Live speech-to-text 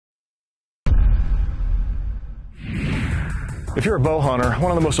If you're a bow hunter, one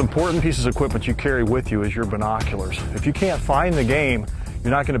of the most important pieces of equipment you carry with you is your binoculars. If you can't find the game,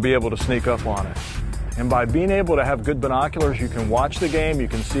 you're not going to be able to sneak up on it. And by being able to have good binoculars, you can watch the game, you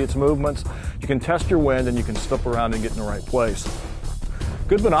can see its movements, you can test your wind, and you can slip around and get in the right place.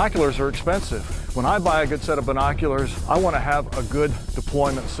 Good binoculars are expensive. When I buy a good set of binoculars, I want to have a good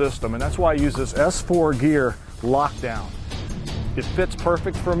deployment system, and that's why I use this S4 gear lockdown. It fits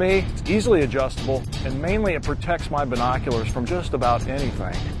perfect for me, it's easily adjustable, and mainly it protects my binoculars from just about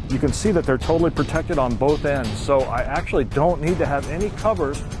anything. You can see that they're totally protected on both ends, so I actually don't need to have any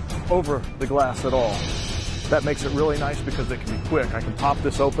covers over the glass at all. That makes it really nice because it can be quick. I can pop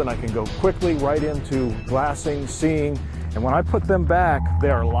this open, I can go quickly right into glassing, seeing, and when I put them back, they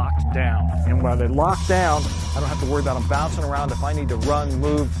are locked down. And when they lock down, I don't have to worry about them bouncing around. If I need to run,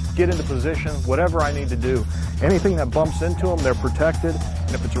 move, get into position, whatever I need to do. Anything that bumps into them, they're protected.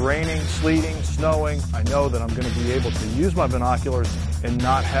 And if it's raining, sleeting, snowing, I know that I'm going to be able to use my binoculars and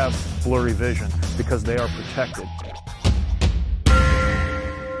not have blurry vision because they are protected.